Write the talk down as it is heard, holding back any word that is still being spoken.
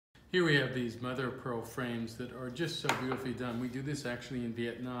Here we have these mother of pearl frames that are just so beautifully done. We do this actually in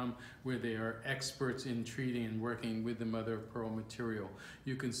Vietnam, where they are experts in treating and working with the mother of pearl material.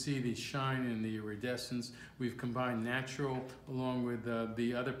 You can see the shine and the iridescence. We've combined natural along with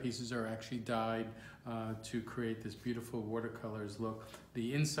the other pieces are actually dyed to create this beautiful watercolors look.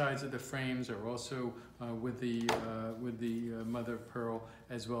 The insides of the frames are also with the mother of pearl,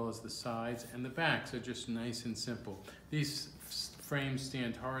 as well as the sides, and the backs are just nice and simple. These frames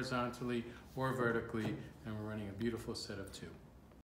stand horizontally or vertically, and we're running a beautiful set of two.